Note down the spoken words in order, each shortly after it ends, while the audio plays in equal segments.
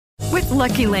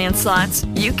Lucky Land Slots,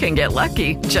 you can get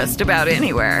lucky just about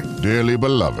anywhere. Dearly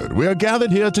beloved, we are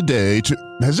gathered here today to...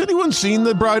 Has anyone seen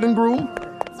the bride and groom?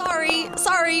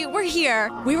 Sorry, we're here.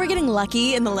 We were getting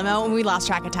lucky in the limo and we lost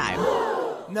track of time.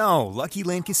 No, Lucky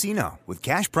Land Casino, with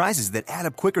cash prizes that add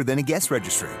up quicker than a guest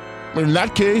registry. In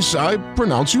that case, I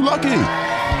pronounce you lucky.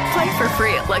 Play for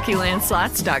free at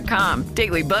LuckyLandSlots.com.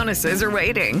 Daily bonuses are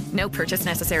waiting. No purchase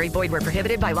necessary. Void where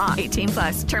prohibited by law.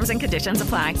 18+. Terms and conditions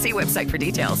apply. See website for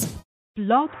details.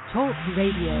 Blog Talk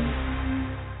Radio.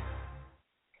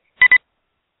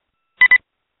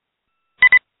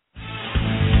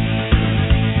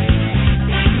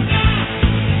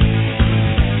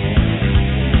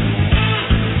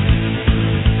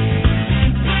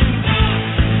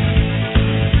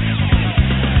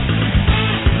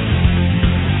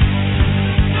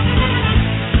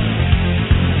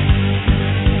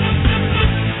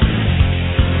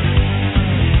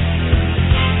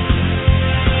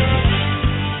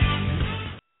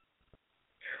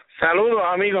 Saludos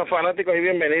amigos fanáticos y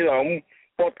bienvenidos a un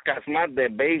podcast más de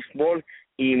béisbol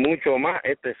y mucho más.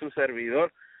 Este es su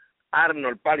servidor,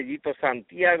 Arnold, Palillito,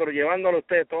 Santiago, llevándole a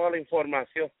ustedes toda la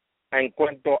información en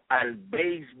cuanto al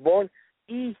béisbol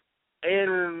y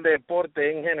el deporte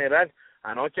en general.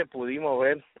 Anoche pudimos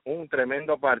ver un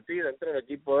tremendo partido entre el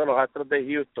equipo de los Astros de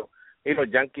Houston y los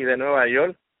Yankees de Nueva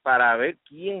York para ver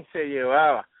quién se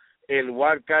llevaba el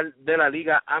wild card de la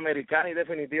Liga Americana, y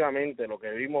definitivamente lo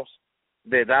que vimos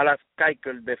de Dallas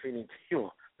Keuchel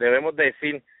definitivo, debemos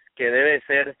decir que debe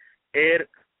ser el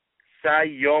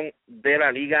Cy Young de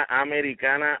la Liga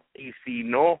Americana, y si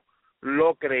no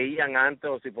lo creían antes,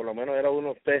 o si por lo menos era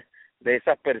uno de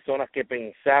esas personas que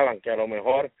pensaban que a lo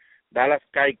mejor Dallas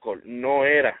Keuchel no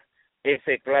era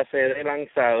ese clase de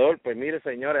lanzador, pues mire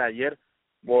señores, ayer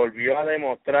volvió a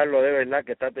demostrarlo de verdad,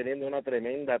 que está teniendo una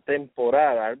tremenda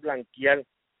temporada al blanquear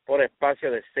por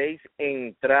espacio de 6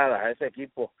 entradas a ese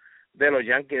equipo de los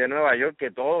Yankees de Nueva York,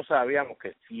 que todos sabíamos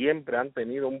que siempre han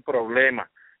tenido un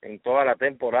problema en toda la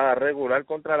temporada regular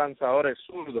contra lanzadores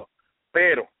zurdos,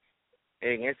 pero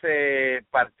en ese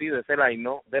partido, ese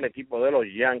line-up del equipo de los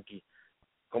Yankees,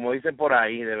 como dicen por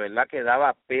ahí, de verdad que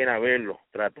daba pena verlo,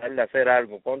 tratar de hacer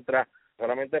algo contra,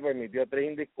 solamente permitió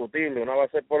 3 indiscutibles, una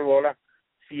base por bola,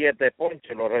 7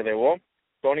 ponches, lo relevó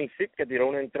Tony Sick, que tiró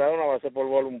una entrada, una base por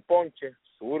bola, un ponche,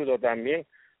 zurdo también.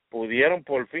 Pudieron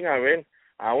por fin haber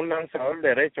a un lanzador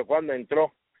derecho cuando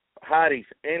entró Harris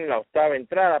en la 8ª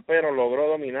entrada, pero logró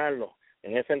dominarlo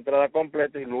en esa entrada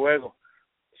completa, y luego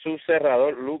su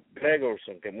cerrador Luke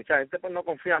Gregerson, que mucha gente pues no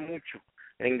confía mucho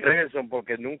en Gregerson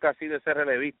porque nunca ha sido ese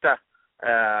relevista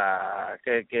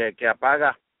que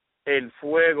apaga el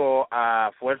fuego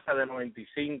a fuerza de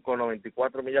 95,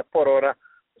 94 millas por hora,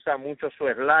 usa mucho su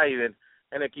slider.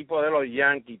 El equipo de los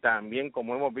Yankees también,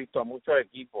 como hemos visto a muchos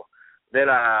equipos de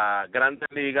la Grandes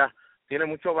Ligas, tiene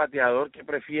mucho bateador que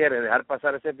prefiere dejar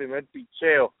pasar ese primer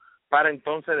picheo para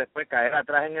entonces después caer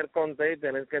atrás en el conteo y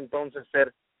tener que entonces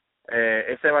ser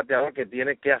ese bateador que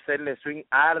tiene que hacerle swing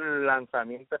al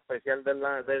lanzamiento especial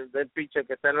del pitcher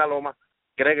que está en la loma.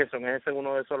 Gregerson es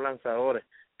uno de esos lanzadores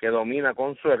que domina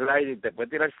con su slide y te puede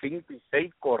tirar 5 y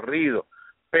 6 corridos,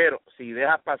 pero si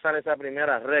dejas pasar esa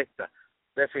primera recta,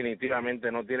 definitivamente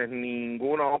no tienes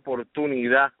ninguna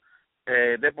oportunidad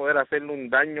de poder hacerle un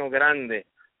daño grande,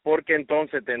 porque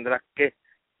entonces tendrás que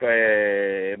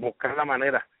buscar la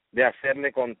manera de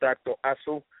hacerle contacto a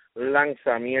su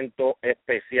lanzamiento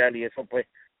especial, y eso pues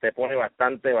te pone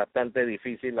bastante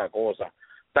difícil la cosa.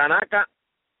 Tanaka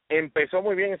empezó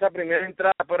muy bien esa primera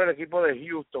entrada por el equipo de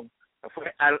Houston,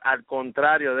 fue al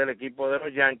contrario del equipo de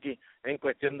los Yankees en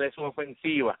cuestión de su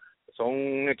ofensiva. Son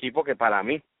un equipo que para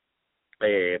mí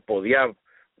podía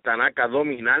Tanaka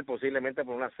dominar posiblemente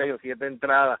por unas 6 o 7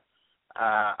 entradas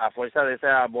a fuerza de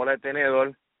esa bola de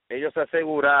tenedor. Ellos se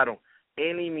aseguraron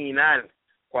eliminar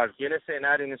cualquier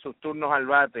escenario en sus turnos al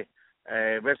bate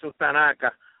versus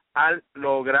Tanaka, al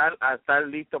lograr estar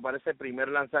listo para ese primer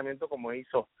lanzamiento, como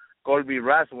hizo Colby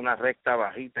Ras, una recta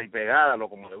bajita y pegada, lo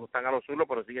como le gustan a los zurdos,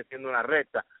 pero sigue siendo una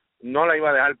recta. No la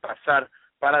iba a dejar pasar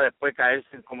para después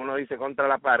caerse, como uno dice, contra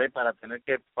la pared, para tener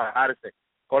que fajarse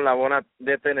con la bola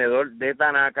de tenedor de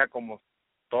Tanaka. Como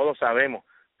todos sabemos,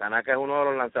 Tanaka es uno de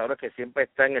los lanzadores que siempre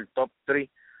está en el top 3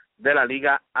 de la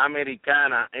Liga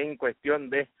Americana en cuestión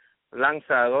de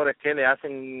lanzadores que le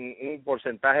hacen un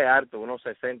porcentaje alto, unos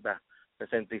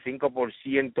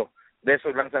 65% de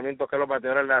esos lanzamientos que los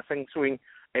bateadores le hacen swing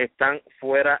están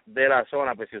fuera de la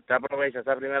zona. Pues si usted aprovecha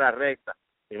esa primera recta,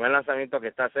 primer lanzamiento que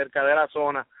está cerca de la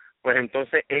zona, pues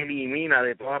entonces elimina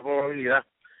de toda probabilidad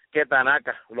que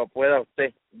Tanaka lo pueda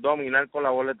usted dominar con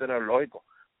la bola de tenedor. Lógico,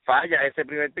 falla ese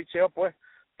primer picheo, pues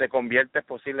te conviertes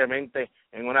posiblemente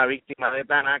en una víctima de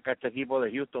Tanaka. Este equipo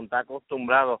de Houston está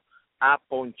acostumbrado a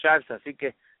poncharse, así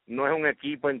que no es un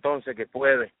equipo entonces que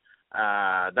puede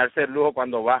darse el lujo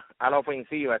cuando va a la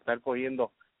ofensiva, estar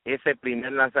cogiendo ese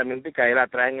primer lanzamiento y caer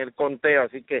atrás en el conteo.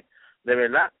 Así que, de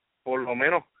verdad, por lo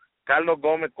menos Carlos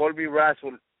Gómez, Colby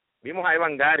Russell, vimos a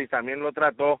Evan Gary, también lo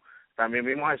trató, también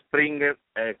vimos a Springer,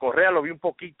 Correa lo vi un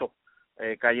poquito,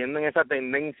 cayendo en esa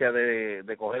tendencia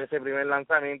de coger ese primer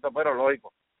lanzamiento, pero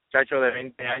lógico, muchacho de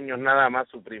 20 años nada más,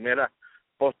 su primera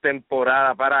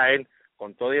postemporada para él,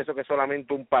 con todo eso que es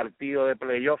solamente un partido de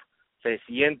playoff, se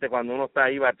siente cuando uno está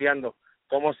ahí bateando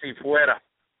como si fuera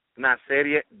una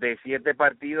serie de 7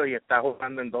 partidos y está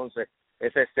jugando entonces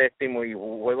ese séptimo y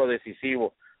un juego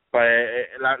decisivo. Pues,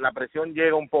 la presión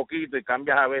llega un poquito y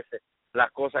cambias a veces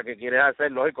las cosas que quieres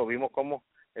hacer. Lógico, vimos como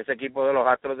ese equipo de los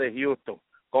Astros de Houston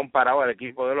comparado al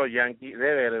equipo de los Yankees,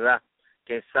 de verdad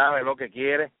que sabe lo que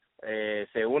quiere,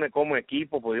 se une como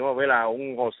equipo. Pudimos ver a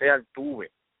un José Altuve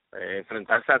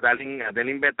enfrentarse a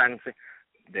Delin Betance,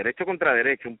 derecho contra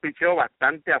derecho, un picheo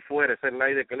bastante afuera, ese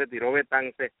slider que le tiró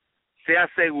Betance. Se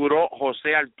aseguró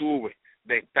José Altuve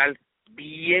de estar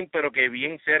bien, pero que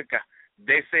bien cerca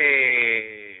de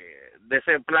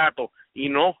ese plato, y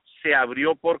no se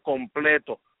abrió por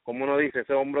completo, como uno dice,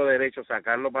 ese hombro derecho,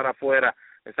 sacarlo para afuera,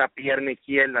 esa pierna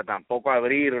izquierda, tampoco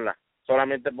abrirla,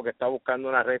 solamente porque está buscando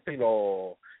una recta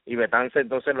y Betance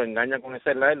entonces lo engaña con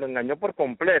ese slide, lo engañó por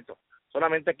completo,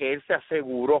 solamente que él se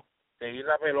aseguró de ir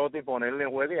la pelota y ponerle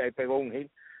en juego, y ahí pegó un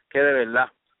hit que de verdad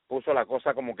puso la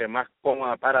cosa como que más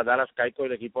cómoda para Dallas Keuchel,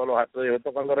 el equipo de los Astros de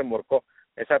Houston, cuando remolcó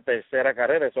esa tercera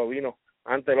carrera. Eso vino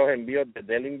ante los envíos de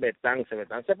Delin Betance.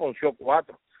 Betance ponció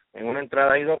 4 en una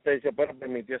entrada y 2 tercios, pero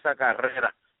permitió esa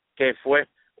carrera que fue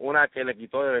una que le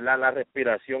quitó de verdad la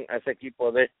respiración a ese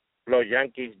equipo de los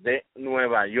Yankees de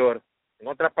Nueva York. En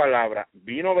otras palabras,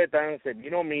 vino Betance,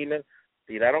 vino Miller,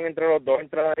 tiraron entre los 2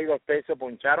 entradas y 2 tercios,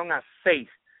 poncharon a 6,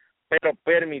 pero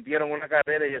permitieron una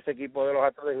carrera y ese equipo de los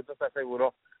Astros de Houston se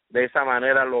aseguró de esa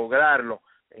manera lograrlo.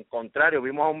 En contrario,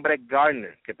 vimos a un Brett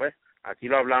Gardner, que pues aquí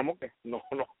lo hablamos, que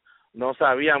no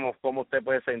sabíamos cómo usted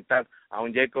puede sentar a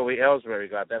un Jacoby Ellsbury,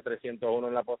 que batea 301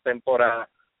 en la postemporada,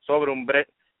 sobre un Brett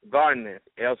Gardner.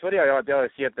 Ellsbury había bateado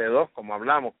de 7-2, como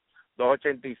hablamos,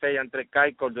 2.86 entre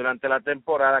Keuchel durante la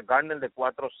temporada, Gardner de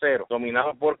 4-0,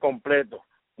 dominado por completo.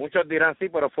 Muchos dirán sí,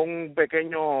 pero fue un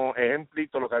pequeño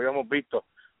ejemplito lo que habíamos visto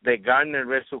de Gardner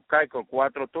versus Keuchel,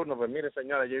 4 turnos. Pues mire,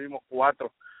 señora, ya vimos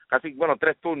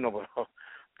 3 turnos, pero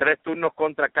 3 turnos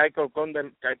contra Keuchel.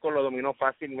 Keuchel lo dominó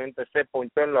fácilmente, se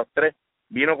ponchó en los 3,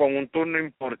 vino con un turno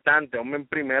importante, hombre en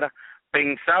primera.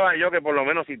 Pensaba yo que por lo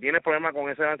menos si tienes problemas con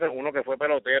ese lance, uno que fue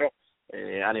pelotero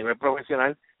a nivel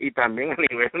profesional y también a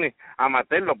nivel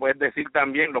amateur, lo puedes decir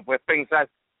también, lo puedes pensar,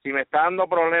 si me está dando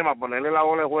problemas ponerle la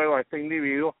bola de juego a este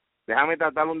individuo, déjame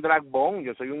tratar un drag bone.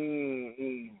 Yo soy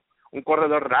un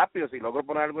corredor rápido, si logro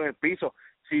poner algo en el piso.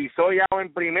 Si soy out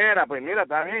en primera, pues mira,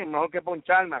 está bien, mejor que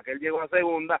poncharme. Aquel llegó a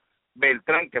segunda,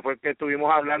 Beltrán, que fue el que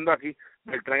estuvimos hablando aquí,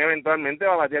 Beltrán eventualmente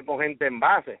va a batear con gente en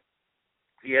base,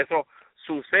 y eso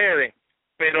sucede,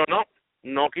 pero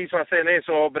no quiso hacer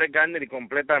eso Brett Gardner, y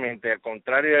completamente al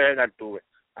contrario de Altuve,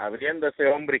 abriendo ese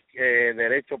hombre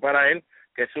derecho para él,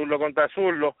 que es zurdo contra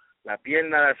zurdo, la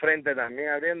pierna de frente también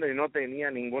abriendo, y no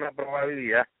tenía ninguna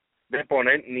probabilidad de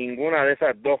poner ninguna de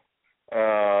esas dos,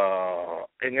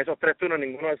 en esos 3 turnos,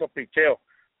 ninguno de esos picheos,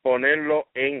 ponerlo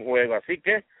en juego. Así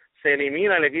que se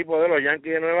elimina el equipo de los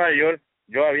Yankees de Nueva York.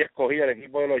 Yo había escogido el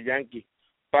equipo de los Yankees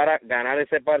para ganar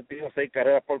ese partido,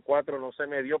 6-4, no se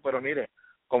me dio, pero mire,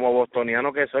 como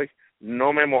bostoniano que soy,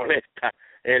 no me molesta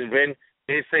el ver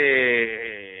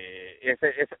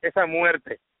esa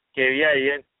muerte que vi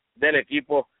ayer del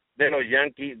equipo de los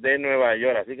Yankees de Nueva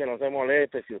York. Así que no se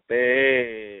moleste si usted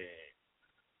es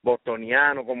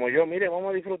bostoniano como yo. Mire,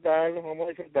 vamos a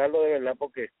disfrutarlo de verdad,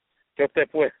 porque ¿qué usted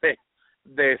puede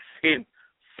decir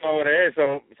sobre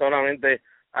eso? Solamente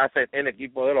hace el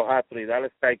equipo de los Astros y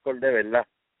Dallas Keuchel, de verdad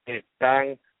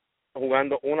están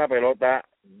jugando una pelota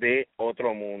de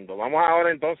otro mundo. Vamos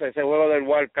ahora entonces a ese juego del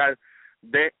wild card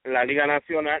de la Liga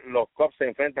Nacional. Los Cubs se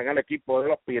enfrentan al equipo de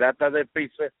los Piratas de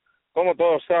Pittsburgh. Como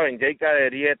todos saben, Jake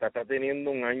Arrieta está teniendo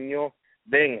un año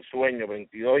de ensueño,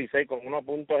 22-6 con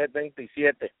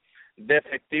 1.77 de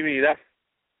efectividad,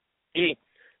 y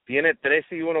tiene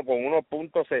 3-1 con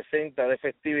 1.60 de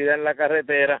efectividad en la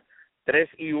carretera,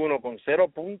 3-1 con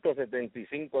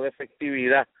 0.75 de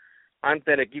efectividad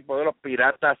ante el equipo de los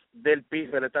Piratas del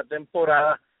Pittsburgh esta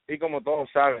temporada, y como todos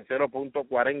saben,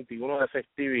 0.41 de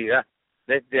efectividad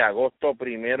desde agosto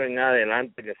 1 en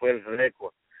adelante, que fue el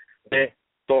récord de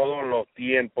todos los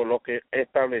tiempos, lo que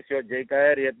estableció Jake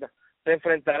Arrieta se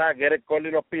enfrentará a Gerrit Cole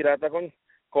y los Piratas con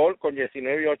Cole con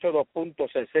 19-8,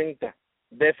 2.60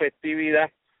 de efectividad,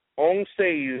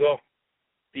 11-2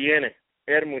 tiene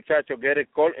el muchacho Gerrit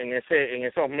Cole en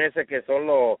esos meses que son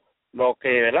los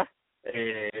que, ¿verdad?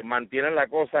 Mantienen la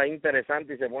cosa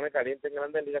interesante y se pone caliente en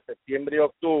Grandes Ligas, septiembre y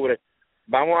octubre.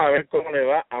 Vamos a ver cómo le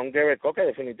va a un Gerrit Cole que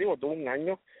definitivo tuvo un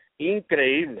año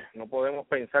increíble. No podemos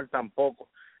pensar tampoco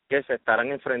que se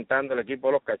estarán enfrentando el equipo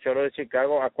de los Cachorros de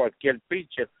Chicago a cualquier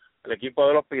pitcher. El equipo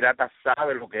de los Piratas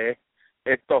sabe lo que es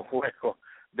estos juegos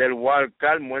del wild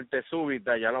card, muerte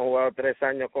súbita, ya lo han jugado 3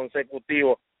 años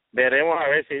consecutivos. Veremos a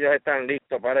ver si ellos están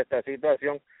listos para esta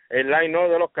situación. El line-up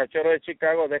de los Cachorros de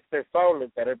Chicago, Dexter Fowler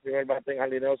estará el primer bate en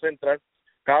jardinero central,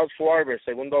 Kyle Schwarber,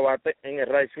 segundo bate en el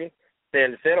right field,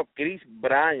 tercero Chris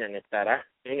Bryant estará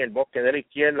en el bosque de la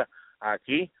izquierda,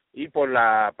 aquí y por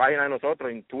la página de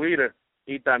nosotros en Twitter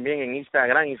y también en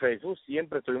Instagram y Facebook,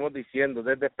 siempre estuvimos diciendo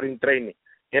desde Spring Training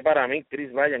que para mí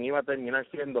Chris Bryant iba a terminar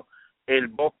siendo el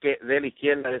bosque de la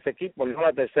izquierda de ese equipo, no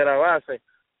la tercera base,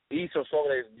 hizo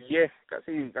sobre 10,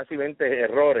 casi 20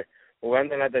 errores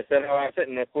jugando en la tercera base,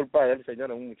 no es culpa del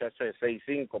señor, es un muchacho de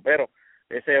 6'5", pero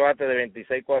ese bate de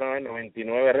 26 cuadrangulares,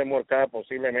 99 remolcadas,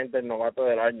 posiblemente el novato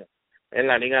del año en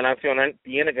la Liga Nacional,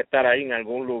 tiene que estar ahí en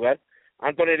algún lugar.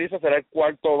 Anthony Rizzo será el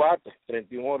cuarto bate,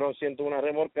 31 honrones, 101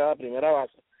 remolcadas, primera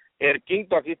base. El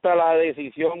quinto, aquí está la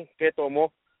decisión que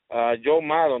tomó Joe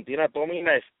Maddon, tiene a Tommy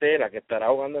La Estela, que estará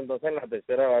jugando entonces en la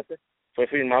tercera base, fue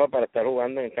firmado para estar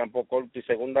jugando en campo corto y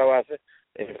segunda base,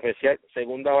 en especial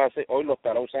segunda base, hoy lo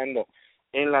estará usando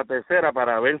en la tercera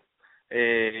para ver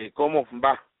cómo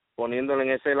va poniéndolo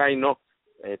en ese line-up.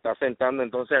 Está sentando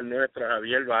entonces al nuestro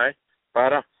Javier Baez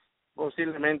para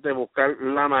posiblemente buscar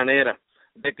la manera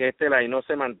de que este line-up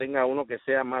se mantenga uno que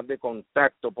sea más de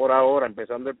contacto por ahora,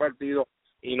 empezando el partido,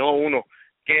 y no uno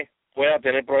que pueda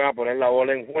tener problemas poner la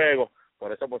bola en juego.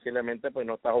 Por eso posiblemente pues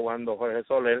no está jugando Jorge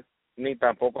Soler ni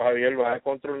tampoco Javier Baez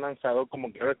contra un lanzador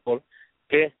como Gerrit Cole,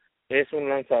 que es un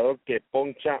lanzador que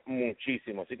poncha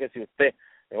muchísimo. Así que si usted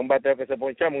es un bateo que se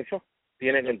poncha mucho,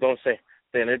 tiene que entonces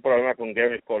tener problemas con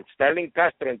Gerrit Cole. Starling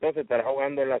Castro entonces estará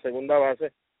jugando en la segunda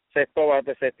base, sexto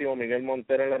bate, séptimo Miguel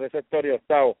Montero en la receptor y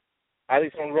octavo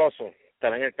Addison Russell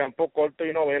estará en el campo corto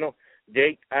y noveno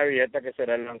Jake Arrieta, que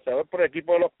será el lanzador por el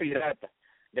equipo de los Piratas.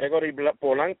 Gregory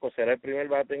Polanco será el primer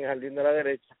bate en el jardín de la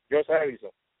derecha, Josh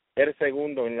Harrison el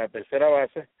segundo en la tercera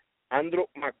base, Andrew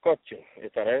McCutcheon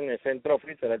estará en el centro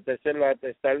field, será el tercer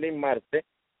bate, Starling Marte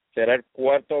será el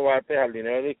cuarto bate,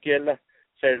 jardinero de izquierda,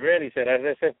 Cerveri será el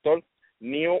receptor,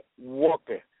 New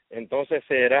Walker entonces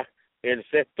será el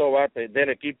sexto bate del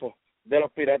equipo de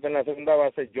los Piratas en la segunda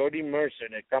base, Jordy Mercer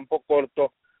en el campo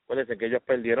corto. Acuérdense que ellos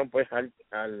perdieron pues al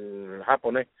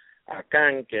japonés, a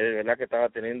Khan, que de verdad que estaba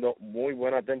teniendo muy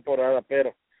buena temporada,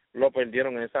 pero lo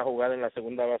perdieron en esa jugada en la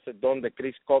segunda base, donde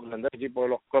Chris Coughlin del equipo de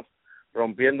los Cubs,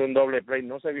 rompiendo un doble play,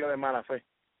 no se vio de mala fe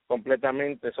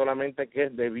completamente, solamente que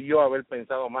debió haber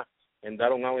pensado más en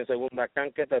dar un out en segunda a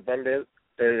Khan que tratar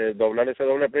de doblar ese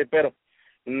doble play, pero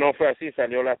no fue así,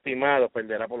 salió lastimado,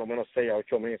 perderá por lo menos 6 a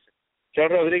 8 meses. John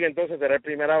Rodríguez entonces será el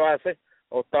primera base,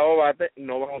 octavo bate,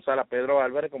 no van a usar a Pedro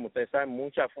Álvarez, como ustedes saben,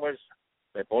 mucha fuerza,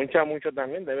 le poncha mucho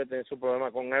también, debe tener su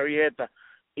problema con Arrieta,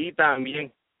 y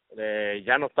también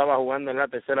ya no estaba jugando en la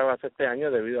tercera base este año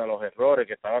debido a los errores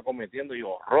que estaba cometiendo y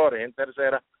horrores en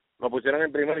tercera, lo pusieron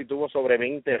en primera y tuvo sobre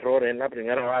 20 errores en la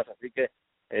primera base, así que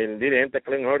el dirigente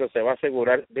Clint Hurdle se va a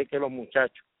asegurar de que los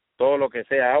muchachos, todo lo que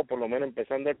sea out, por lo menos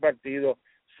empezando el partido,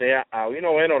 sea out. Y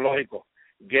noveno, lógico,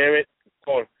 Gerrit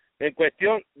Cole. En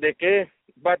cuestión de qué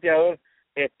bateador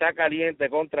está caliente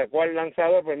contra cuál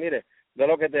lanzador, pues mire, de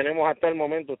lo que tenemos hasta el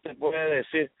momento, usted puede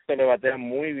decir que le batea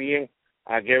muy bien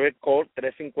a Gerrit Cole,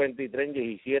 3.53 en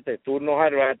 17 turnos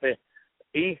al bate,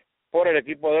 y por el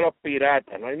equipo de los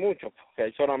Piratas, no hay muchos, porque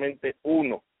hay solamente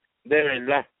uno, de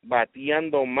verdad,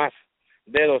 bateando más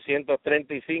de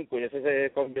 235, y ese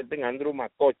se convierte en Andrew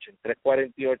McCutcheon,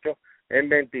 3.48 en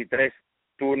 23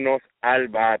 turnos al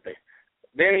bate.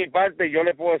 De mi parte, yo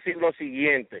le puedo decir lo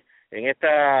siguiente, en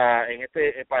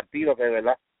este partido que de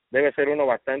verdad debe ser uno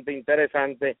bastante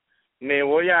interesante, me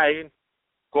voy a ir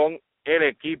con el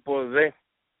equipo de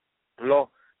los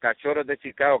Cachorros de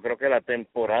Chicago. Creo que la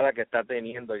temporada que está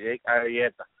teniendo Jake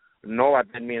Arrieta no va a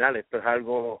terminar. Esto es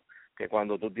algo que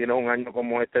cuando tú tienes un año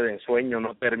como este de ensueño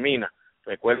no termina.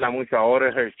 Recuerda mucho a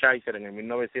Orel Hershiser en el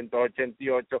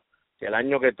 1988, que el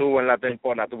año que tuvo en la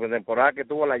temporada que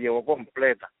tuvo la llevó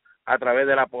completa a través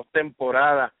de la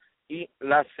postemporada y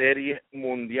la Serie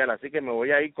Mundial. Así que me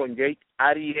voy a ir con Jake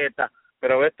Arrieta,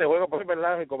 pero este juego, pues,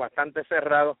 verdad, bastante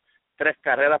cerrado, 3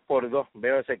 carreras por 2,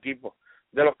 veo ese equipo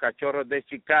de los Cachorros de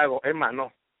Chicago. Es más,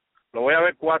 no, lo voy a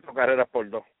ver 4 carreras por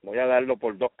 2. Voy a darlo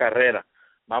por 2 carreras.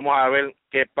 Vamos a ver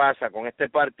qué pasa con este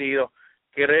partido.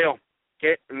 Creo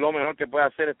que lo mejor que puede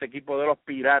hacer este equipo de los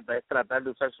Piratas es tratar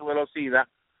de usar su velocidad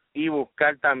y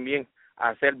buscar también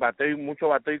hacer mucho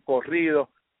bateo y corrido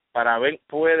para ver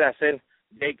puede hacer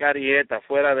Jake Arrieta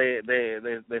fuera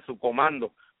de su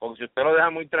comando, porque si usted lo deja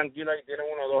muy tranquilo y tiene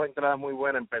 1 o 2 entradas muy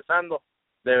buenas empezando,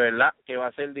 de verdad que va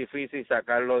a ser difícil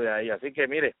sacarlo de ahí. Así que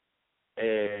mire,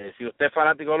 si usted es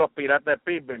fanático de los Piratas de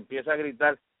Pittsburgh, empieza a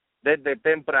gritar desde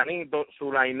tempranito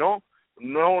su line-up,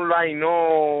 no un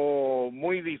line-up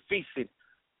muy difícil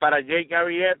para Jake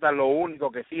Arrieta, lo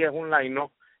único que sí es un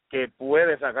line-up que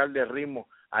puede sacar de ritmo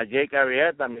a Jake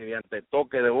Arrieta mediante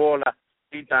toque de bola,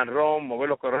 hit and run, mover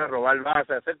los corredores, robar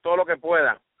bases, hacer todo lo que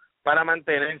pueda para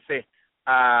mantenerse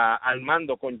al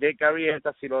mando con Jake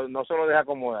Arrieta. Si no se lo deja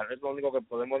acomodar, es lo único que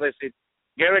podemos decir.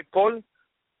 Garrett Cole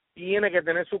tiene que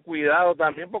tener su cuidado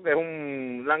también porque es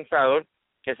un lanzador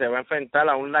que se va a enfrentar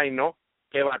a un line-up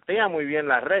que batea muy bien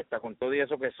la recta, con todo y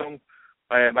eso que son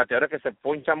bateadores que se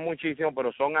ponchan muchísimo,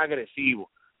 pero son agresivos.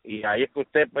 Y ahí es que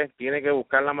usted pues tiene que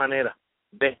buscar la manera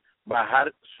de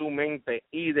bajar su mente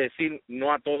y decir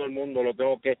no a todo el mundo lo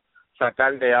tengo que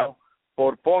sacar de out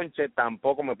por ponche,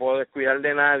 tampoco me puedo descuidar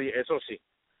de nadie. Eso sí,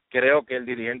 creo que el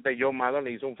dirigente John Maddon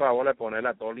le hizo un favor de poner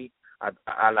a Tolly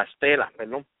a la estela,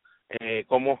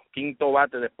 como quinto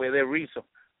bate después de Rizzo.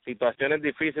 Situaciones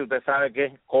difíciles, usted sabe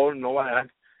que Cole no va a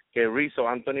dejar que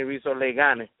Anthony Rizzo le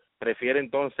gane, prefiere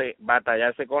entonces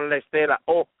batallarse con la estela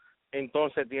o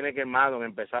entonces tiene que Maddon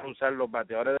empezar a usar los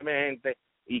bateadores de emergente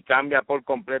y cambia por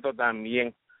completo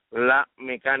también la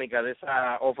mecánica de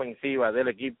esa ofensiva del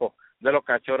equipo de los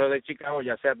Cachorros de Chicago,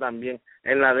 ya sea también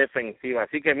en la defensiva.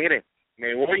 Así que mire,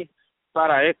 me voy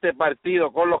para este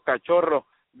partido con los Cachorros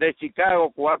de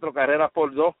Chicago, 4 carreras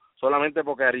por 2, solamente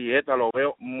porque Arrieta lo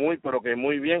veo muy, pero que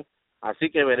muy bien. Así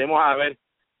que veremos a ver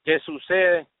qué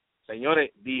sucede.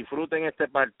 Señores, disfruten este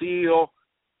partido.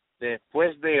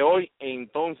 Después de hoy,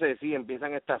 entonces sí,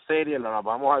 empiezan esta serie, la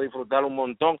vamos a disfrutar un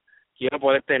montón. Quiero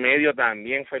por este medio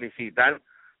también felicitar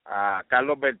a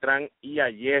Carlos Beltrán y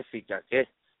a Jessica, que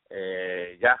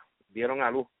ya dieron a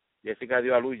luz. Jessica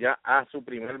dio a luz ya a su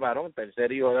primer varón,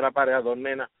 tercer hijo de la pareja, 2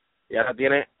 nenas, y ahora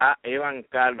tiene a Evan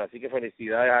Carlos. Así que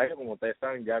felicidades a ella, como ustedes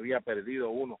saben, ya había perdido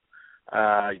uno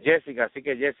a Jessica, así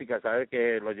que Jessica sabe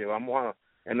que lo llevamos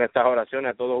en nuestras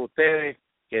oraciones a todos ustedes,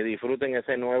 que disfruten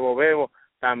ese nuevo bebo.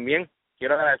 También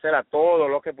quiero agradecer a todos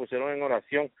los que pusieron en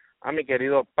oración a mi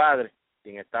querido padre,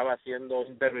 quien estaba siendo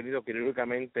intervenido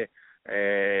quirúrgicamente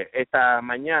esta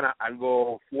mañana,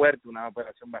 algo fuerte, una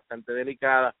operación bastante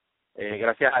delicada.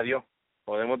 Gracias a Dios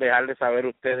podemos dejarles saber a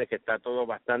ustedes que está todo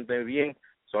bastante bien,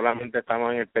 solamente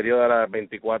estamos en el periodo de las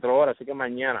 24 horas, así que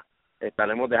mañana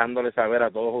estaremos dejándoles saber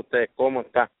a todos ustedes cómo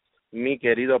está mi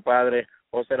querido padre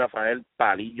José Rafael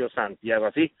Palillo Santiago.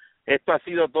 Así, esto ha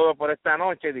sido todo por esta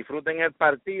noche. Disfruten el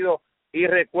partido y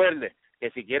recuerde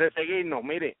que si quiere seguirnos,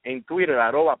 mire, en Twitter,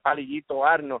 @Palillito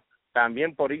Arnold,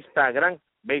 también por Instagram,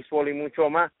 Beisbol y Mucho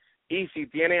Más. Y si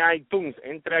tiene iTunes,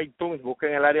 entre a iTunes, busque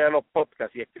en el área de los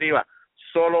podcasts y escriba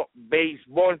solo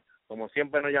Beisbol, como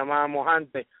siempre nos llamábamos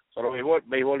antes, solo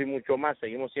Beisbol y Mucho Más,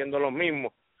 seguimos siendo los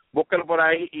mismos. Búsquelo por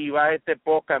ahí y baje este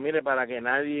podcast, mire, para que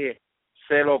nadie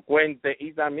se lo cuente.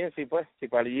 Y también, si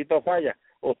Palillito falla,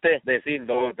 usted decir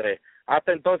 2 o 3.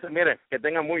 Hasta entonces, mire, que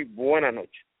tenga muy buena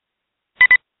noche.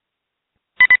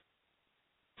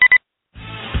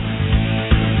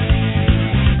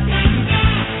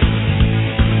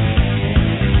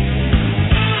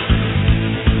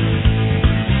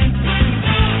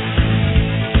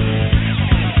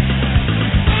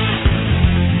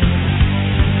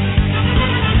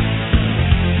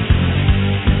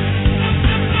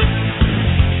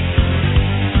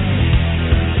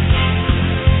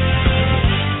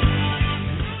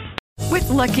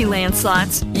 Lucky Land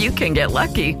Slots, you can get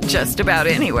lucky just about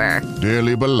anywhere.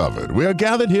 Dearly beloved, we are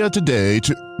gathered here today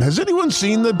to... Has anyone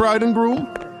seen the bride and groom?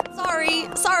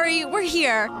 Sorry, we're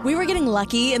here. We were getting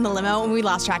lucky in the limo and we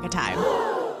lost track of time.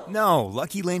 No,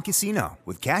 Lucky Land Casino,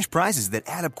 with cash prizes that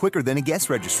add up quicker than a guest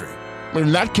registry.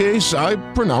 In that case, I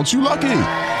pronounce you lucky.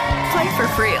 Play for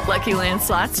free at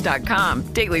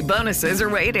LuckyLandSlots.com. Daily bonuses are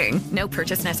waiting. No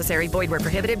purchase necessary. Void where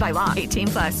prohibited by law.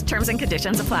 18+. Terms and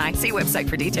conditions apply. See website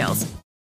for details.